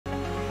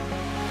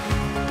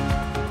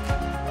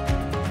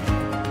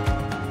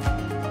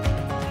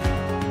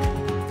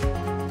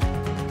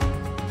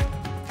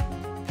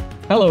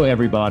Hello,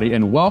 everybody,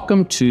 and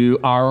welcome to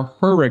our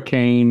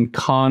hurricane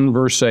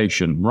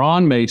conversation.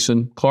 Ron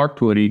Mason, Clark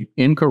Twitty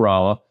in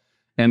Corolla,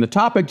 and the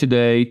topic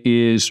today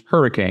is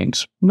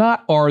hurricanes.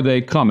 Not are they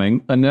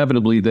coming,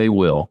 inevitably they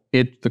will.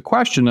 It's the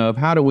question of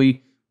how do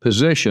we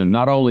position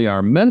not only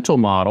our mental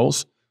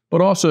models,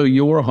 but also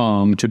your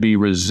home to be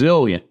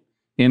resilient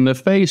in the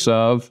face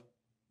of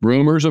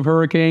rumors of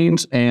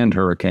hurricanes and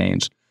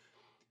hurricanes.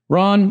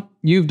 Ron,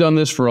 you've done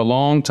this for a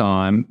long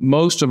time.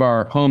 Most of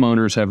our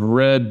homeowners have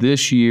read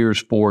this year's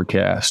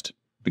forecast.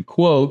 The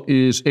quote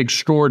is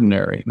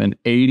extraordinary, an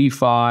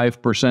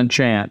 85%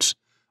 chance,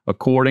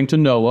 according to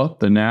NOAA,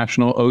 the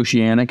National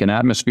Oceanic and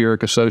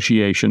Atmospheric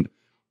Association,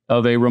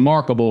 of a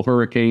remarkable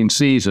hurricane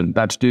season.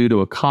 That's due to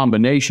a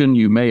combination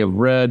you may have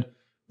read,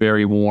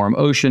 very warm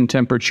ocean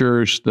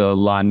temperatures, the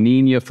La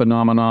Nina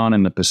phenomenon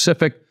in the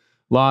Pacific,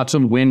 lots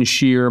of wind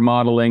shear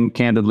modeling,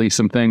 candidly,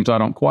 some things I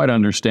don't quite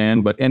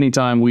understand, but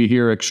anytime we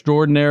hear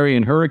extraordinary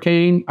and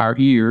hurricane, our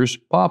ears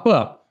pop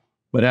up.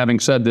 But having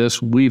said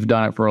this, we've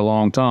done it for a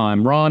long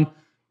time. Ron,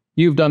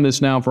 you've done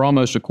this now for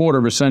almost a quarter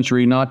of a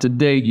century. Not to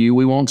date you,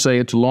 we won't say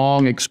it's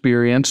long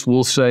experience.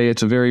 We'll say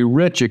it's a very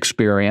rich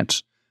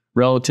experience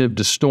relative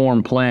to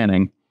storm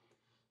planning.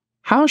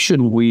 How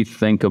should we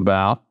think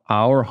about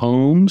our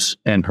homes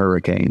and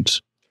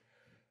hurricanes?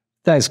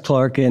 Thanks,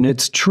 Clark. And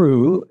it's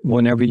true,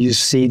 whenever you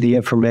see the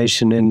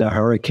information in the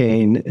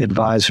hurricane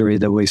advisory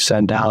that we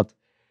send out,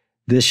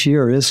 this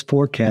year is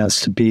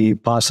forecast to be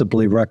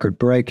possibly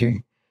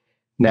record-breaking.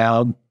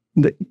 Now,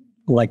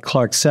 like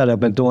Clark said,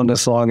 I've been doing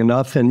this long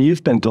enough, and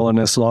you've been doing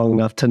this long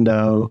enough to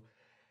know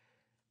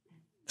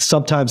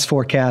sometimes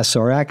forecasts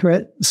are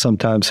accurate,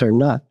 sometimes they're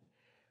not.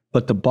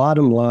 But the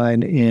bottom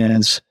line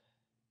is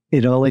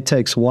it only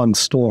takes one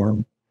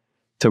storm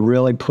to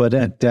really put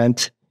a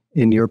dent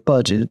in your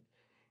budget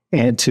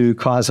and to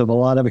cause a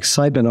lot of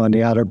excitement on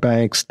the Outer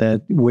Banks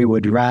that we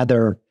would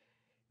rather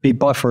be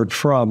buffered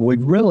from. We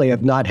really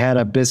have not had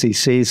a busy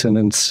season,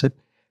 and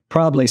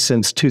probably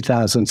since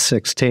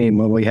 2016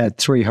 when we had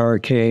 3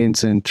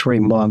 hurricanes in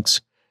 3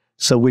 months.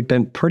 So we've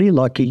been pretty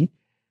lucky.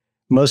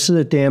 Most of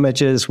the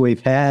damages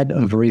we've had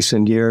of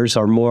recent years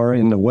are more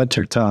in the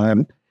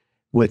wintertime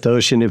with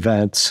ocean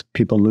events,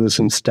 people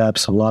losing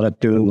steps, a lot of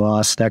dune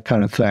loss, that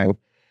kind of thing.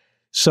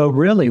 So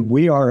really,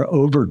 we are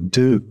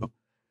overdue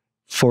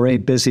for a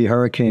busy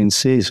hurricane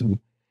season.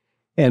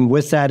 And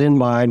with that in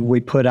mind,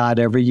 we put out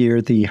every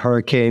year the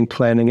Hurricane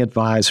Planning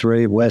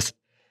Advisory with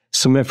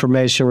some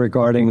information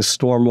regarding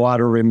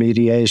stormwater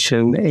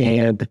remediation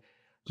and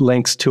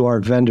links to our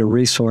vendor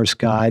resource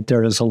guide.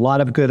 There is a lot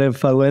of good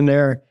info in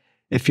there.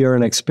 If you're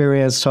an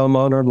experienced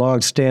homeowner,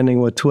 longstanding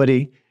with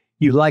Twitty,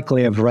 you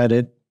likely have read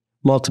it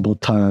multiple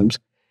times.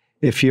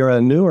 If you're a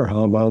newer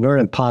homeowner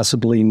and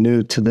possibly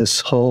new to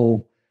this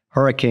whole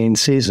hurricane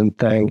season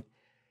thing,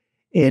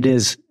 it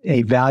is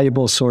a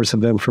valuable source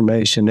of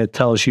information. It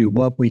tells you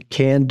what we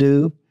can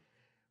do,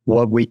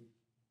 what we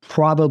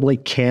probably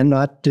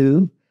cannot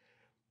do,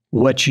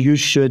 what you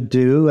should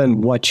do,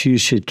 and what you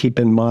should keep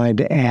in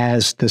mind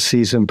as the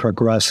season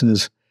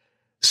progresses.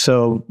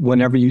 So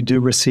whenever you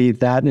do receive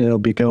that, and it'll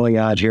be going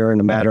out here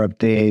in a matter of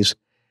days,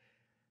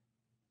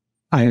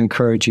 I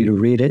encourage you to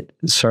read it.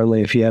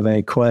 Certainly, if you have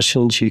any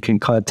questions, you can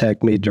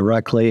contact me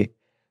directly.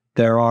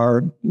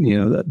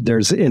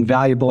 There's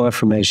invaluable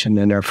information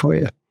in there for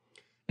you.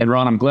 And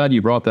Ron, I'm glad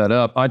you brought that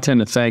up. I tend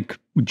to think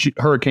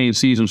hurricane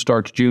season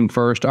starts June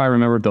 1st. I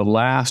remember the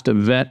last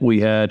event we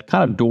had,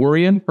 kind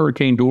of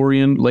Hurricane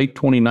Dorian, late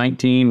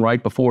 2019,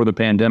 right before the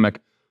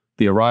pandemic.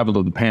 The arrival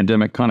of the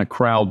pandemic kind of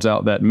crowds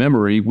out that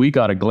memory. We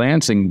got a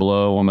glancing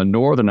blow on the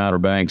northern Outer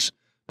Banks.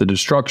 The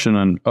destruction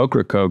in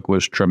Ocracoke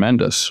was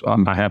tremendous.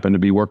 I happened to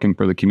be working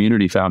for the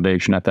Community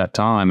Foundation at that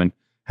time and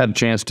had a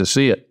chance to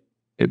see it.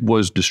 It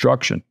was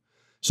destruction.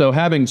 So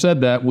having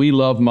said that, we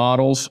love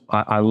models.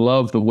 I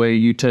love the way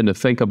you tend to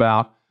think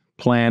about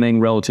planning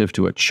relative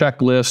to a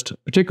checklist,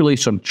 particularly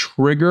some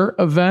trigger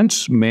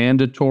events,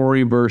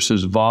 mandatory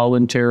versus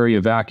voluntary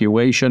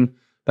evacuation.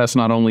 That's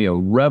not only a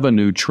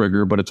revenue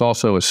trigger, but it's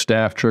also a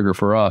staff trigger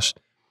for us.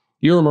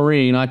 You're a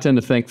Marine. I tend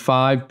to think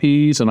 5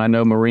 Ps, and I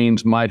know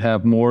Marines might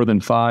have more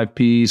than 5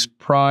 Ps.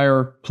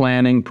 Prior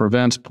planning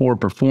prevents poor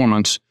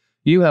performance.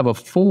 You have a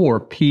 4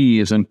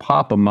 Ps in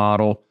PAPA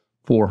model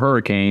for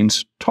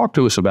hurricanes. Talk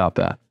to us about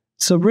that.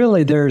 So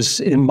really,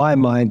 in my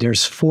mind,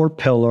 there's 4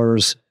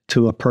 pillars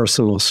to a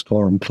personal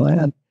storm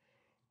plan.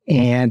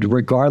 And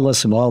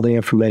regardless of all the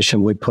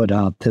information we put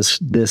out,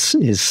 this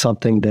is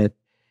something that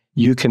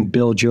you can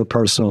build your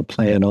personal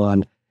plan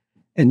on.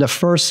 And the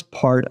first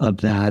part of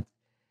that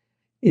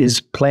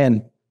is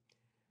planning.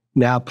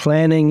 Now,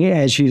 planning,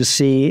 as you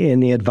see in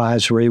the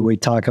advisory, we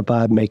talk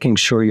about making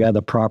sure you have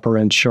the proper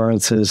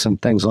insurances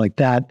and things like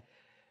that.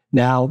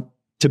 Now,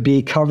 to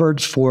be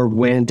covered for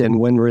wind and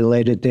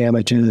wind-related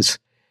damages,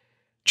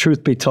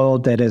 truth be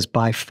told, that is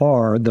by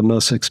far the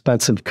most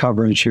expensive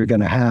coverage you're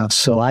going to have.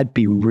 So I'd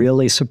be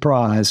really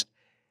surprised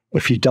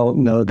if you don't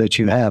know that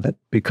you have it,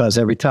 because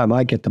every time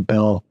I get the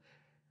bill,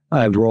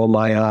 I roll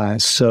my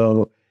eyes.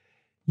 So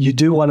you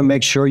do want to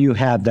make sure you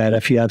have that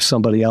if you have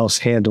somebody else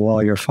handle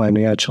all your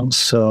financials.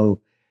 So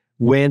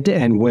Wind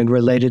and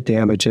wind-related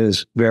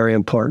damages, very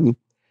important.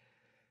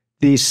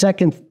 The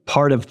second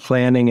part of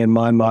planning, in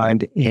my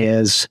mind,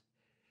 is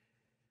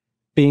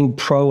being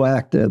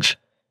proactive.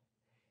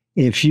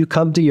 If you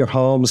come to your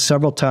home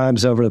several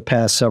times over the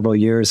past several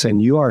years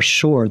and you are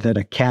sure that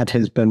a cat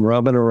has been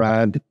roaming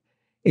around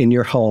in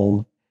your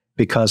home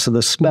because of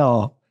the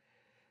smell,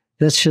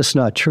 that's just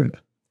not true.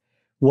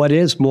 What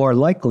is more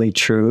likely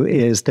true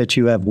is that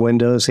you have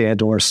windows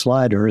and or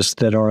sliders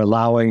that are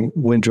allowing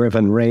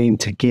wind-driven rain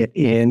to get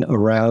in,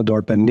 around,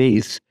 or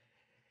beneath.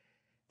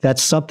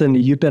 That's something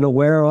that you've been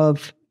aware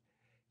of.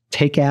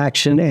 Take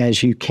action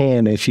as you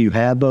can. If you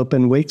have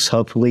open weeks,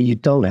 hopefully you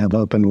don't have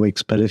open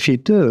weeks, but if you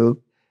do,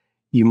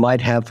 you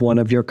might have one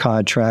of your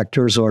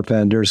contractors or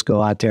vendors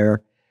go out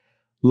there,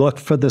 look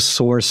for the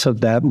source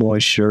of that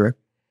moisture,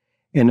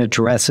 and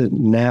address it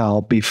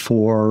now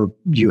before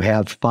you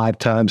have 5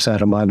 times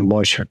that amount of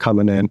moisture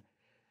coming in.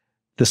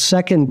 The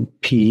second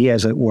P,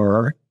 as it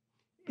were,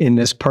 in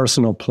this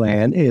personal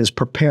plan is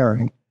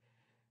preparing.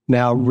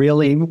 Now,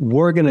 really,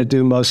 we're going to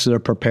do most of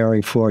the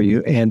preparing for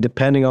you, and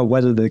depending on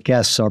whether the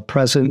guests are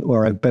present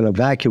or have been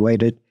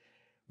evacuated,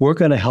 we're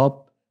going to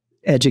help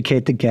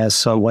educate the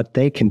guests on what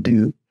they can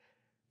do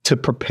to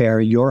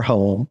prepare your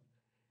home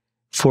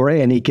for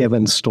any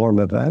given storm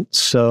event.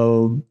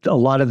 So a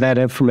lot of that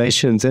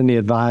information is in the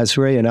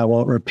advisory, and I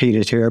won't repeat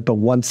it here. But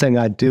one thing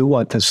I do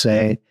want to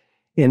say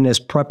in this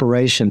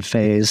preparation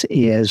phase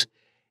is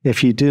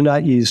if you do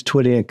not use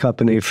Twitty &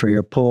 Company for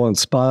your pool and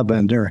spa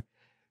vendor,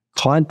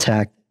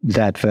 contact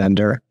that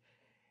vendor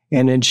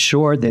and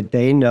ensure that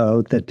they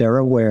know that they're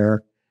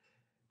aware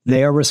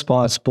they are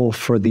responsible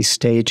for the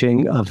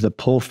staging of the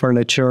pool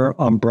furniture,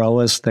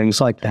 umbrellas,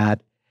 things like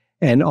that,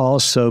 and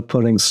also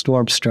putting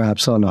storm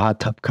straps on the hot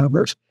tub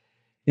covers.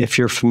 If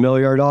you're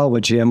familiar at all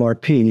with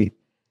GMRP,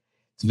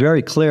 it's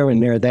very clear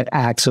in there that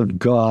acts of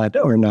God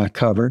are not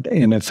covered.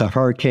 And if a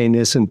hurricane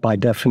isn't by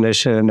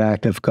definition an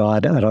act of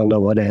God, I don't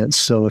know what is.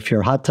 So if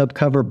your hot tub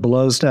cover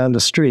blows down the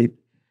street,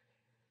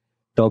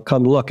 don't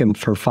come looking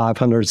for $500,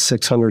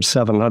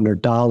 $600,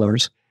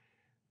 $700.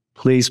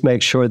 Please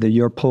make sure that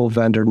your pool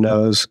vendor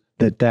knows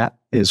that that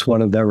is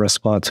one of their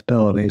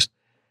responsibilities.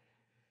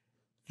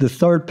 The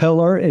third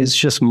pillar is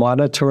just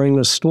monitoring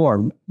the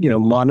storm.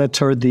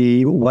 Monitor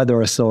the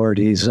weather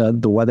authorities.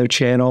 The Weather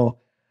Channel,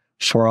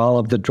 for all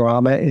of the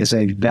drama, is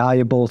a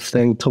valuable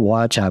thing to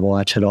watch. I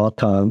watch it all the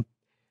time.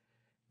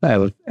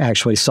 I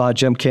actually saw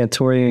Jim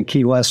Cantore in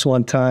Key West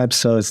one time,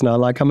 so it's not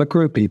like I'm a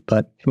groupie,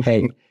 but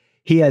hey,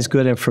 he has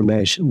good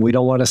information. We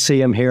don't want to see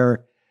him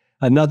here.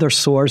 Another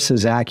source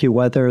is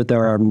AccuWeather.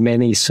 There are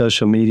many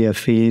social media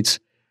feeds,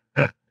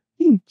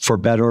 for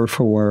better or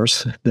for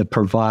worse, that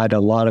provide a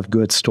lot of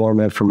good storm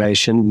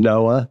information.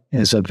 NOAA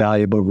is a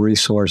valuable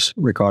resource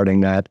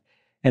regarding that.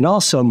 And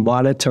also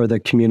monitor the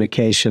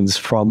communications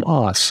from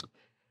us.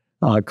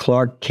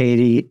 Clark,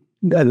 Katie,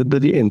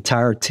 the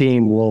entire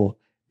team will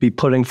be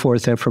putting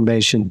forth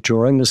information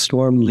during the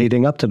storm,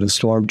 leading up to the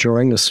storm,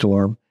 during the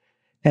storm,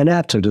 and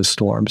after the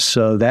storm.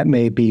 So that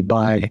may be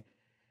by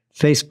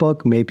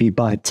Facebook, maybe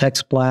by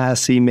text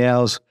blasts,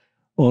 emails,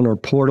 owner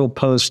portal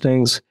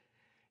postings.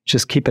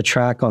 Just keep a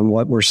track on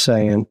what we're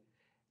saying,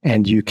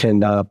 and you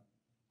can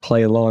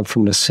play along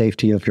from the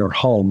safety of your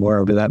home,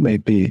 wherever that may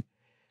be.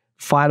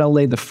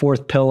 Finally, the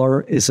fourth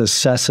pillar is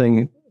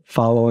assessing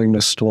following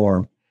the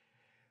storm.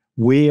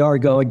 We are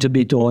going to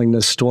be doing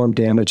the storm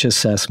damage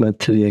assessment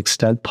to the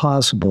extent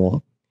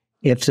possible.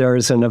 If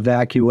there's an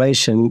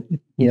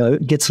evacuation,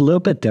 it gets a little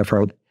bit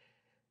different.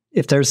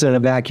 If there's an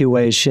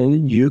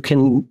evacuation, you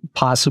can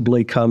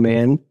possibly come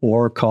in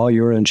or call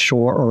your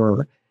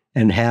insurer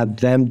and have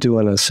them do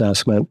an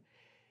assessment.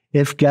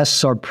 If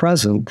guests are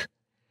present,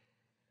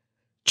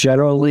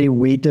 generally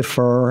we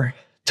defer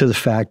to the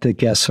fact that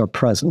guests are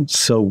present.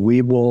 So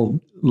we will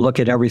look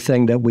at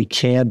everything that we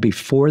can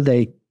before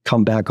they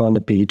come back on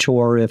the beach,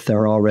 or if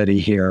they're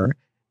already here.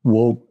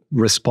 We'll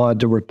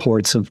respond to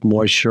reports of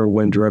moisture,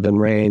 wind-driven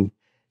rain,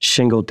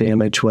 shingle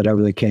damage,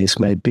 whatever the case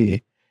may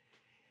be.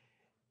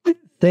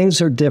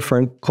 Things are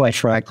different, quite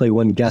frankly,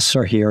 when guests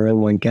are here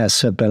and when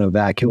guests have been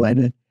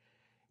evacuated.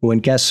 When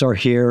guests are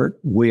here,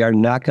 we are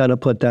not going to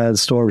put down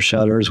storm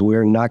shutters.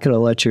 We're not going to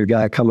let your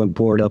guy come and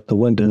board up the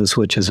windows,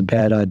 which is a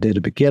bad idea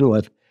to begin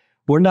with.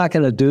 We're not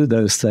going to do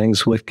those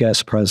things with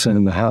guests present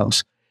in the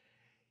house.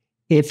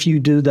 If you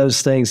do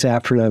those things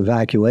after an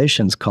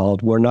evacuation's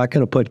called, we're not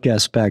going to put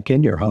guests back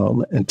in your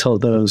home until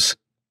those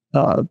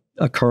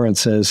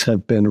occurrences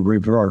have been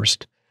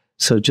reversed.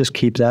 So just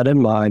keep that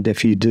in mind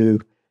if you do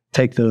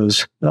take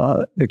those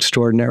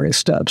extraordinary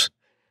steps.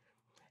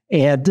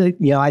 And,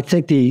 I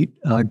think the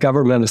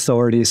government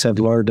authorities have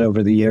learned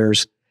over the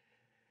years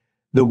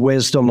the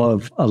wisdom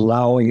of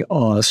allowing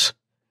us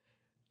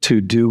to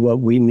do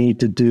what we need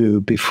to do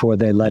before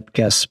they let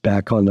guests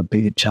back on the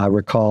beach. I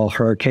recall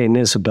Hurricane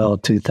Isabel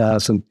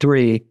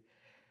 2003.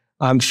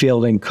 I'm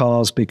fielding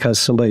calls because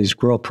somebody's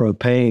grill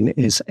propane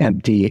is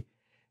empty.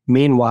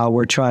 Meanwhile,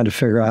 we're trying to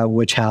figure out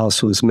which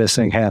house was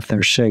missing half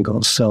their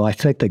shingles. So I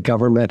think the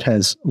government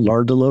has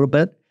learned a little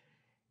bit.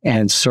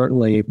 And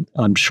certainly,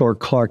 I'm sure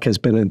Clark has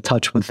been in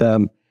touch with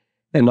them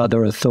and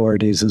other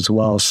authorities as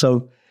well.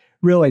 So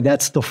really,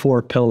 that's the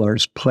four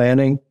pillars: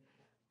 planning,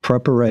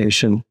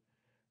 preparation,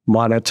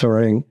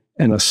 monitoring,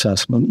 and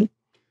assessment.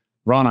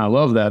 Ron, I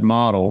love that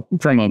model.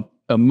 From an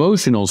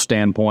emotional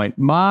standpoint,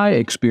 my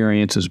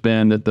experience has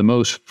been that the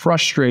most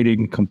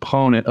frustrating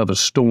component of a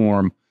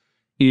storm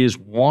is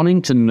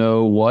wanting to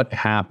know what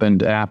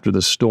happened after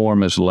the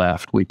storm has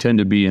left. We tend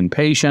to be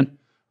impatient.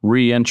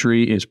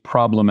 Re-entry is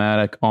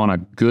problematic on a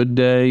good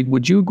day.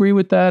 Would you agree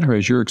with that, or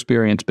has your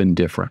experience been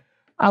different?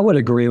 I would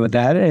agree with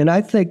that. And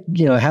I think,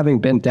 having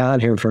been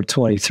down here for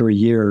 23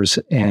 years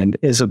and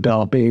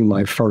Isabel being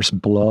my first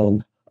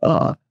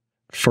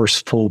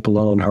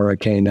full-blown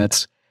hurricane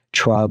that's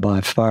trial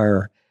by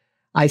fire,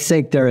 I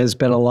think there has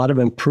been a lot of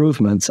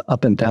improvements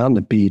up and down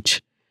the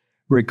beach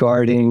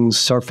regarding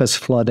surface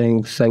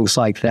flooding, things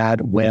like that.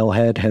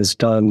 Whalehead has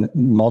done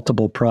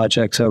multiple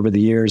projects over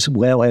the years.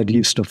 Whalehead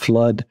used to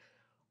flood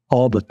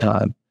all the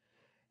time.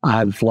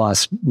 I've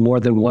lost more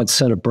than one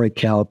set of brake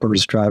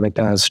calipers driving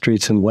down the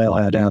streets in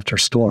Whalehead after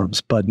storms.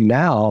 But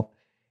now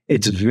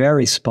it's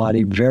very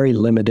spotty, very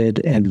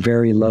limited, and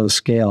very low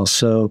scale.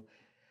 So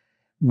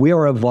we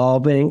are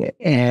evolving,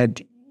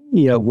 and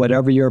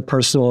whatever your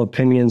personal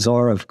opinions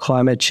are of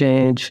climate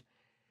change,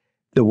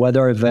 the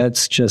weather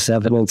events, just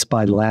evidenced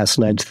by last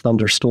night's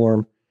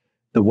thunderstorm,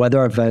 the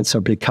weather events are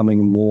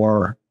becoming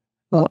more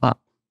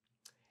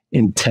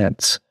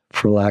intense,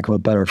 for lack of a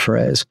better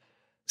phrase.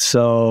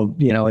 So,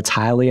 it's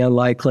highly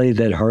unlikely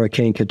that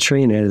Hurricane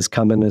Katrina is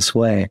coming this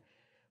way.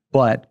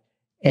 But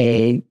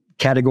a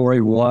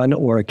Category 1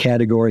 or a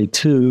Category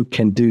 2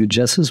 can do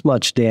just as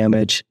much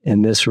damage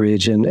in this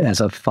region as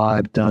a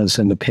 5 does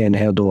in the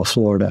panhandle of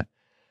Florida.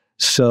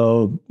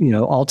 So,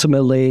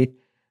 ultimately,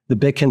 the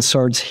big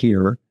concerns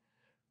here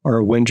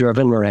are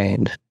wind-driven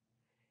rain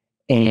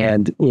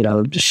and,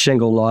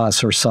 shingle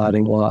loss or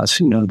siding loss.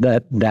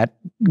 That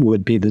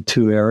would be the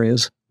two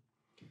areas.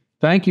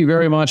 Thank you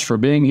very much for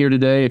being here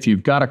today. If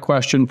you've got a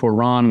question for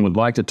Ron and would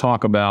like to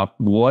talk about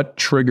what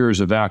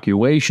triggers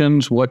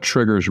evacuations, what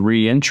triggers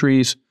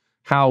re-entries,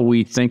 how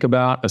we think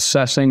about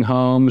assessing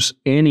homes,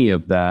 any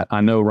of that,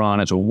 I know Ron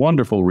is a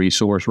wonderful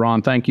resource.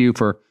 Ron, thank you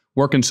for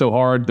working so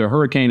hard. The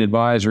Hurricane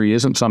Advisory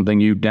isn't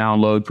something you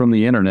download from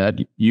the internet.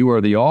 You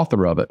are the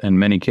author of it in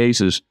many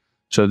cases.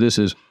 So this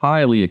is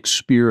highly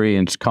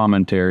experienced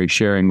commentary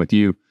sharing with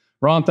you.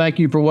 Ron, thank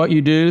you for what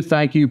you do.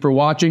 Thank you for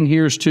watching.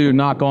 Here's to,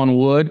 knock on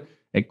wood,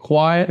 a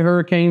quiet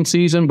hurricane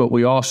season, but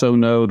we also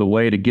know the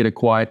way to get a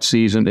quiet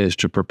season is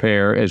to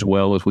prepare as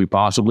well as we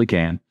possibly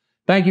can.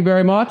 Thank you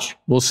very much.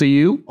 We'll see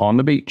you on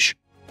the beach.